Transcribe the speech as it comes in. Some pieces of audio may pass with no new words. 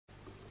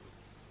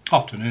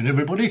Afternoon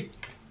everybody,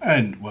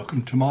 and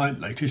welcome to my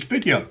latest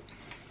video.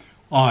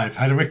 I've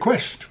had a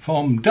request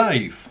from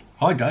Dave.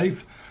 Hi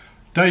Dave.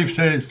 Dave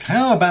says,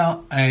 how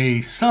about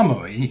a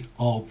summary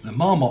of the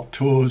Marmot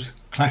Tours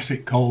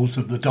Classic Cols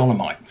of the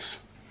Dolomites?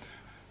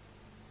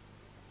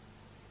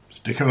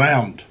 Stick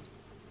around.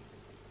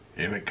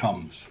 Here it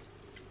comes.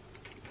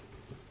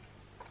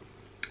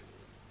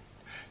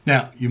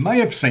 Now, you may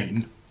have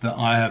seen that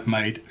I have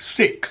made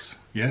 6,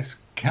 yes,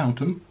 count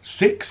them,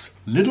 6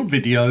 little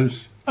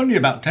videos, only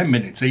about 10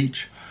 minutes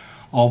each,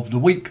 of the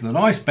week that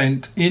I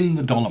spent in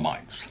the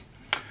Dolomites.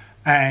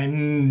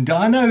 And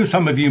I know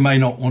some of you may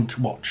not want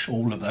to watch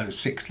all of those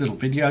 6 little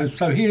videos,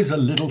 so here's a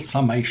little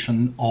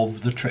summation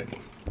of the trip.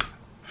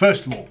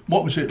 First of all,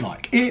 what was it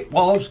like? It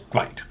was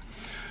great.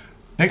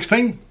 Next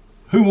thing,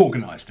 who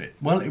organised it?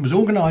 Well, it was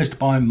organised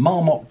by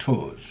Marmot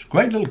Tours.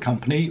 Great little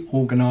company,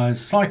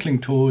 organised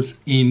cycling tours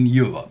in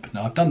Europe.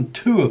 Now, I've done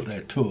 2 of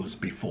their tours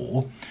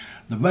before,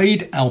 the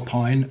Raid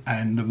Alpine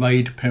and the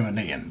Raid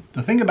Pyrenean.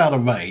 The thing about a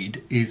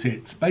raid is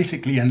it's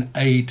basically an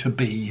A to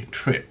B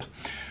trip.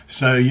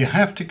 So you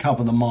have to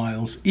cover the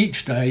miles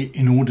each day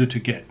in order to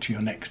get to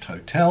your next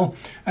hotel,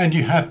 and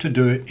you have to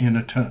do it in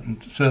a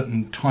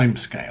certain time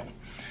scale.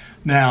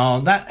 Now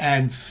that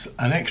adds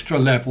an extra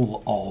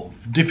level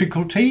of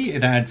difficulty,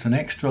 it adds an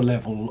extra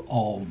level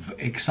of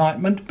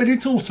excitement, but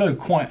it's also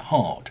quite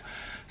hard.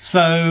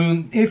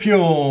 So if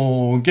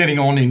you're getting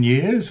on in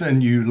years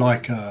and you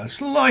like a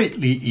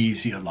slightly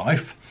easier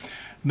life,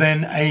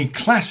 then a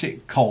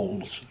Classic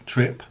Cols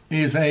trip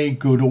is a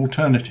good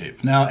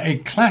alternative. Now a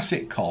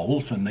Classic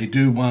Cols, and they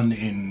do one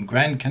in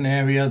Gran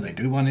Canaria, they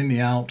do one in the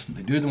Alps, and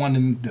they do the one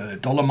in the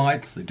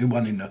Dolomites, they do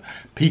one in the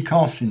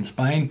Picos in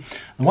Spain.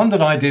 The one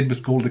that I did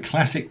was called the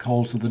Classic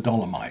Cols of the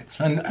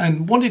Dolomites,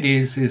 and what it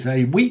is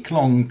a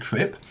week-long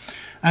trip,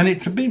 and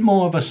it's a bit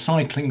more of a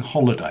cycling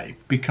holiday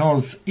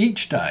because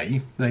each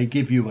day they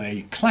give you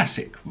a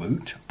classic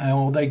route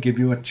or they give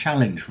you a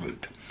challenge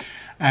route.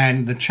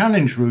 And the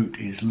challenge route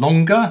is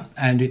longer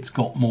and it's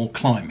got more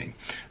climbing.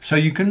 So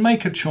you can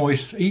make a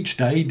choice each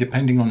day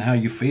depending on how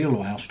you feel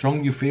or how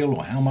strong you feel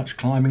or how much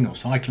climbing or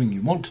cycling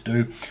you want to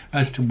do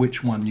as to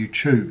which one you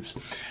choose.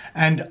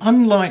 And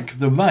unlike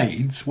the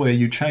raids where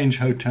you change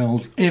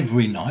hotels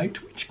every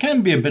night, which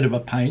can be a bit of a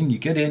pain, you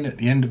get in at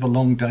the end of a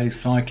long day's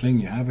cycling,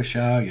 you have a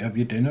shower, you have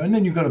your dinner, and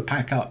then you've got to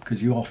pack up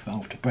because you're off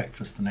after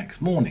breakfast the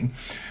next morning.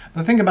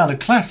 The thing about a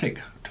classic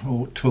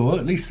tour,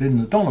 at least in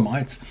the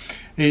Dolomites,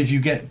 is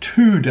you get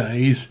 2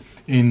 days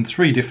in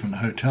 3 different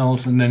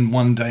hotels and then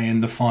 1 day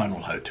in the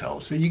final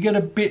hotel. So you get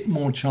a bit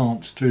more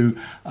chance to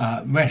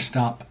rest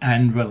up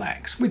and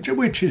relax,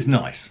 which is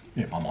nice,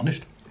 if I'm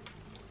honest.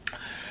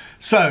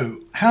 So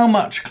how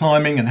much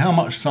climbing and how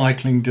much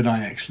cycling did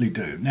I actually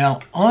do?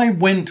 Now, I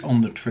went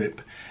on the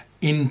trip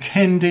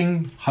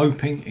intending,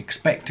 hoping,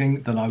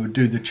 expecting that I would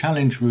do the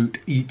challenge route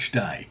each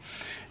day.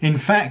 In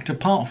fact,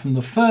 apart from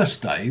the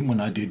first day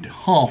when I did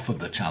half of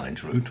the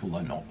challenge route,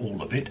 although not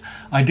all of it,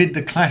 I did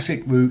the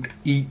classic route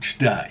each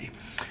day.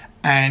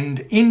 And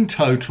in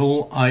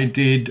total, I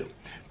did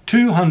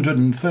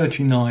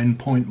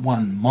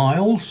 239.1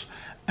 miles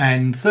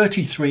and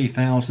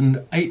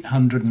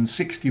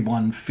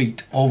 33,861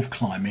 feet of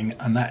climbing,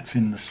 and that's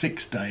in the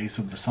 6 days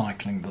of the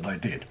cycling that I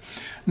did.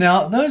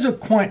 Now, those are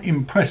quite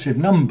impressive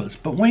numbers,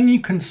 but when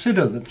you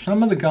consider that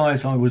some of the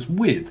guys I was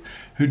with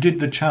who did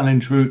the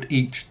challenge route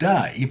each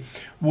day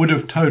would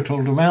have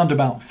totaled around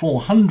about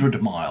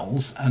 400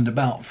 miles and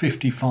about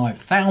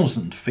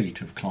 55,000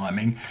 feet of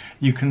climbing,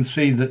 you can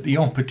see that the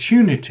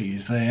opportunity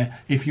is there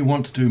if you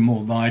want to do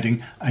more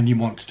riding and you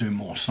want to do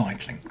more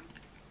cycling.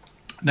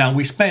 Now,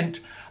 we spent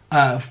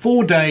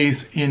 4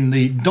 days in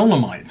the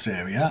Dolomites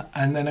area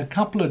and then a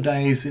couple of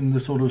days in the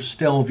sort of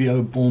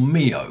Stelvio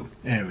Bormio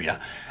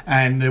area,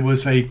 and there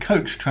was a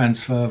coach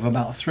transfer of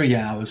about 3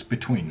 hours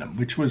between them,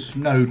 which was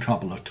no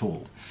trouble at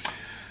all.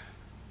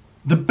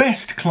 The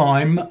best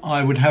climb,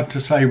 I would have to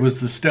say, was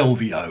the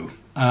Stelvio.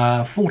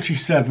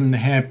 47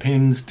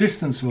 hairpins,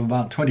 distance of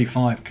about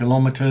 25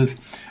 kilometers,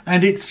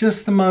 and it's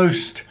just the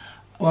most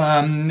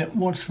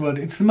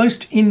it's the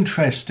most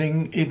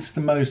interesting, it's the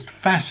most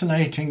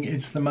fascinating,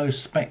 it's the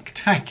most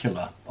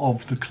spectacular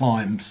of the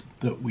climbs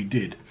that we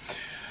did.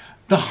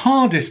 The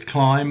hardest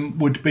climb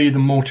would be the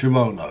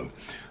Mortirolo.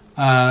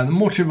 The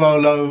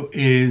Mortirolo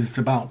is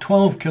about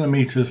 12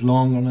 kilometers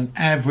long on an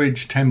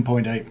average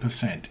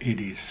 10.8%.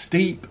 It is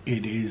steep,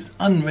 it is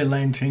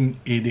unrelenting,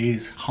 it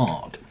is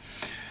hard.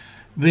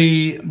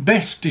 The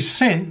best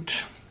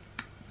descent,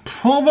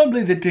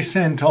 probably the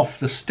descent off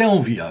the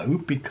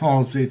Stelvio,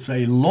 because it's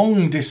a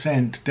long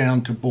descent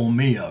down to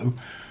Bormio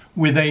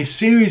with a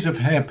series of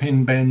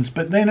hairpin bends,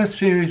 but then a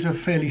series of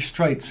fairly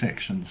straight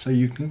sections, so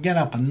you can get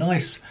up a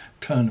nice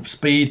turn of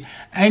speed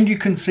and you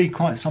can see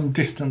quite some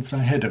distance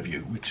ahead of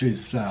you, which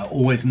is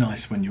always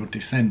nice when you're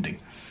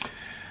descending.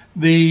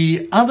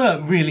 The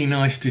other really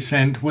nice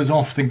descent was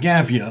off the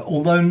Gavia,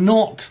 although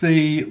not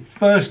the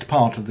first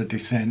part of the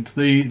descent.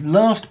 The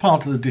last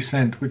part of the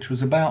descent, which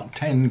was about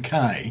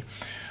 10k,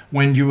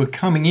 when you were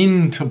coming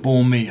into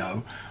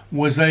Bormio,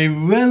 was a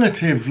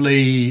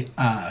relatively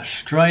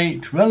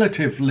straight,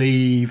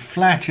 relatively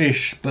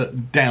flattish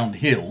but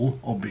downhill,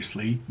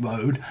 obviously,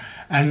 road,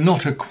 and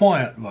not a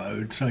quiet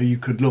road, so you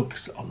could look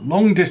a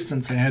long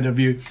distance ahead of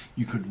you.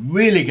 You could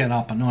really get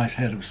up a nice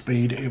head of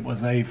speed. It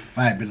was a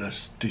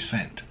fabulous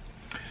descent.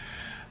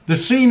 The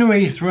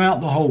scenery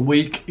throughout the whole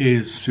week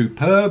is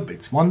superb.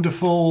 It's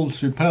wonderful.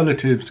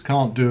 Superlatives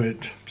can't do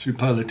it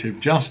superlative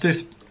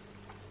justice.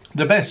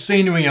 The best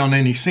scenery on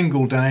any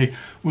single day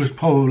was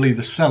probably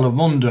the Sella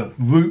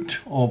route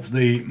of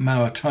the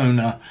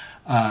Maratona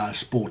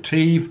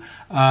Sportive,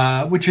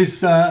 which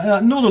is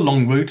not a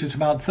long route. It's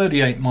about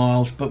 38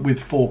 miles, but with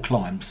 4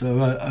 climbs,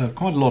 so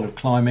quite a lot of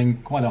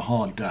climbing, quite a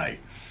hard day.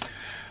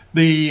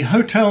 The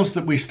hotels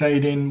that we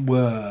stayed in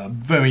were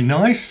very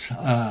nice.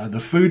 The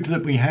food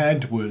that we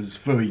had was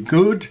very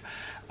good.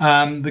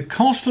 The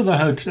cost of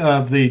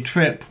the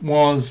trip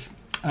was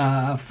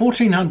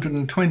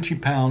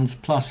 £1,420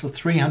 plus a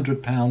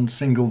 £300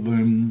 single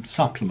room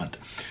supplement.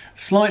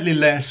 Slightly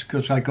less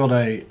because I got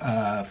a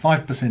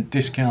 5%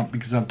 discount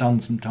because I've done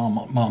some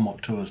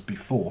Marmot Tours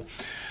before.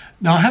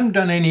 Now, I haven't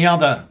done any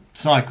other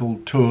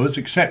cycle tours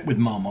except with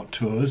Marmot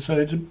Tours, so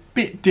it's a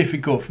bit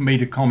difficult for me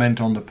to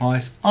comment on the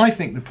price. I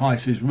think the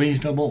price is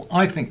reasonable.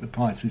 I think the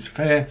price is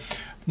fair.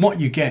 What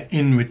you get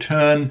in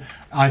return,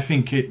 I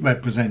think it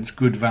represents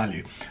good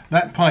value.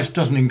 That price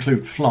doesn't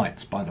include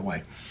flights, by the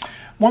way.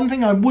 One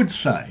thing I would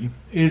say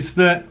is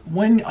that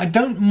when I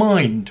don't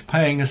mind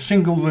paying a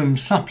single room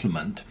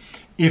supplement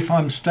if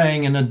I'm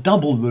staying in a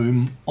double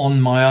room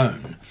on my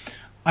own.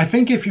 I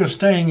think if you're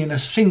staying in a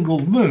single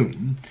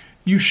room,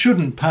 you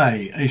shouldn't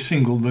pay a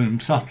single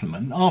room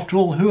supplement. After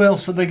all, who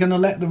else are they going to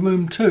let the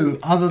room to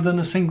other than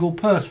a single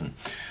person?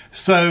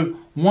 So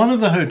one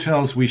of the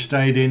hotels we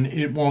stayed in,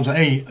 it was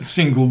a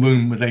single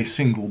room with a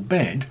single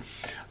bed.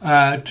 2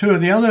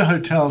 of the other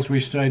hotels we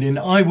stayed in,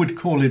 I would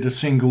call it a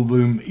single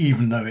room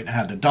even though it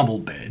had a double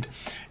bed.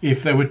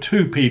 If there were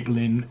 2 people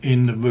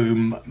in the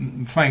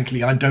room,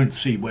 frankly, I don't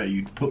see where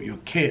you'd put your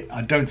kit.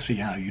 I don't see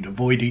how you'd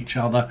avoid each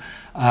other.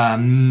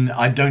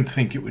 I don't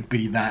think it would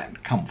be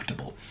that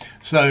comfortable.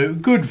 So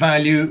good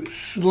value,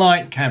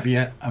 slight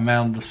caveat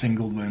around the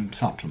single room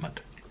supplement.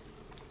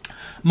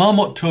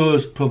 Marmot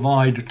Tours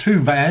provide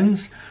 2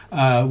 vans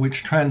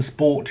which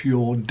transport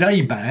your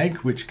day bag,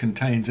 which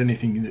contains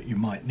anything that you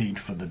might need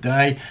for the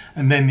day,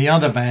 and then the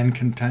other van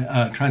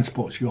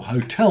transports your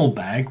hotel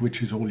bag,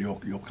 which is all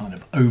your kind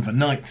of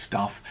overnight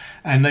stuff,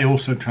 and they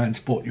also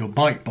transport your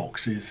bike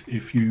boxes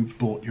if you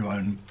brought your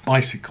own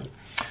bicycle.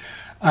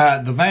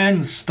 The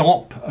vans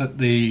stop at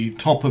the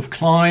top of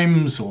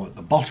climbs or at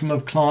the bottom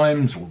of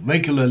climbs or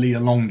regularly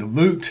along the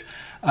route.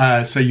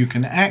 So you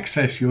can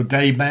access your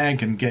day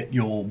bag and get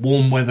your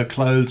warm weather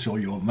clothes or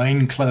your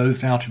rain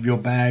clothes out of your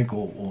bag,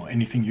 or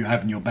anything you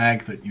have in your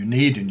bag that you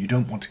need and you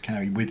don't want to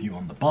carry with you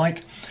on the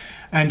bike.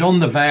 And on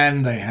the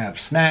van they have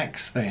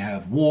snacks, they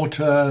have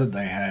water,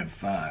 they have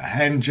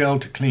hand gel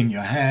to clean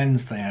your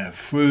hands, they have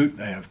fruit,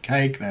 they have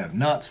cake, they have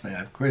nuts, they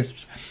have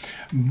crisps.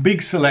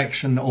 Big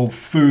selection of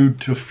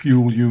food to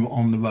fuel you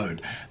on the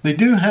road. They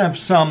do have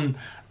some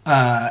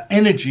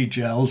energy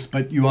gels,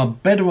 but you are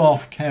better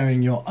off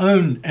carrying your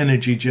own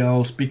energy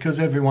gels because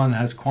everyone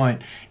has quite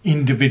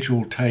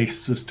individual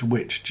tastes as to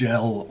which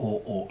gel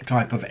or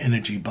type of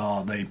energy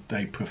bar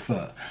they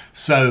prefer.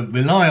 So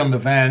rely on the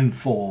van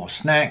for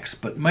snacks,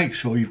 but make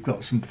sure you've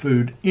got some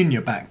food in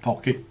your back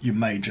pocket. You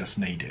may just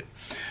need it.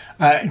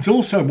 It's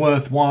also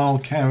worthwhile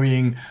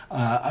carrying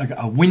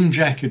a wind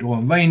jacket or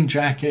a rain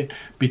jacket,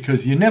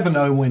 because you never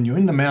know when you're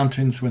in the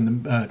mountains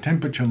when the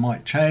temperature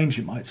might change.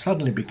 It might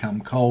suddenly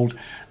become cold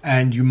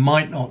and you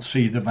might not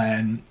see the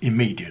van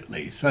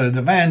immediately. So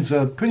the vans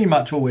are pretty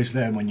much always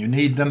there when you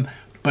need them,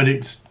 but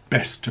it's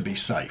best to be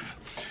safe.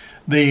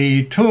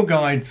 The tour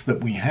guides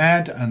that we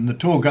had and the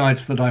tour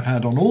guides that I've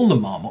had on all the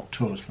Marmot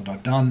tours that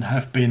I've done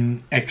have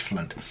been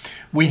excellent.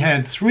 We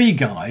had 3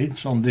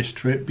 guides on this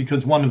trip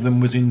because one of them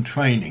was in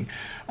training.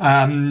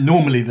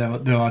 Normally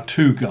there are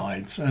 2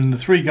 guides, and the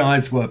 3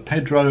 guides were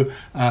Pedro,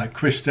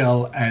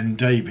 Christel and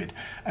David.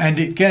 And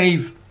it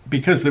gave,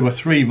 because there were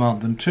 3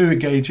 rather than 2, it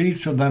gave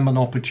each of them an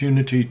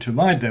opportunity to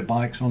ride their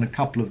bikes on a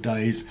couple of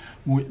days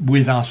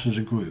with us as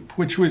a group,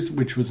 which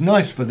was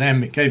nice for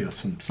them. It gave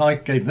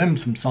them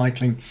some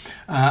cycling,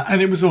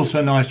 and it was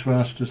also nice for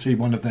us to see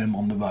one of them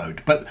on the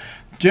road. But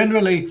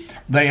generally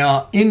they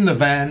are in the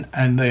van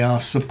and they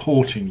are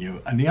supporting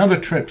you. And the other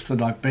trips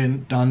that I've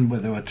done where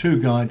there are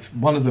 2 guides,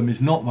 one of them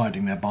is not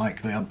riding their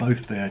bike. They are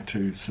both there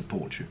to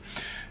support you.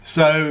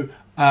 So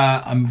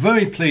I'm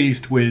very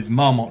pleased with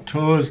Marmot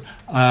Tours.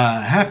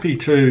 Happy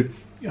to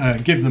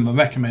give them a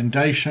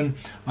recommendation.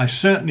 I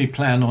certainly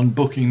plan on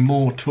booking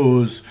more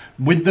tours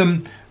with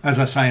them. As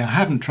I say, I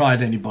haven't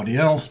tried anybody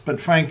else, but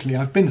frankly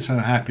I've been so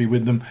happy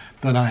with them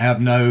that I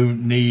have no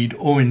need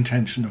or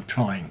intention of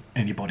trying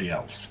anybody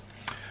else.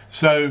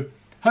 So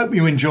hope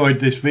you enjoyed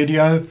this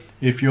video.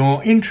 If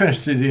you're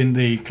interested in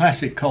the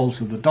classic coals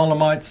of the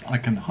Dolomites, I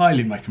can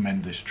highly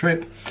recommend this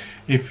trip.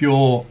 If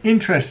you're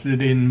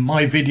interested in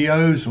my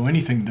videos or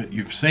anything that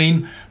you've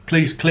seen,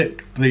 please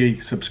click the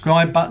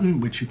subscribe button,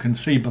 which you can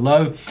see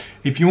below.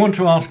 If you want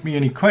to ask me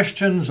any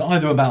questions,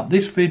 either about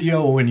this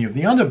video or any of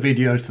the other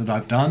videos that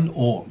I've done,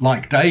 or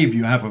like Dave,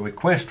 you have a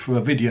request for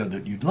a video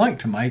that you'd like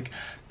to make,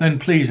 then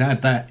please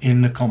add that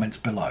in the comments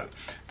below.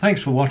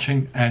 Thanks for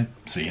watching and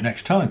see you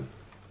next time.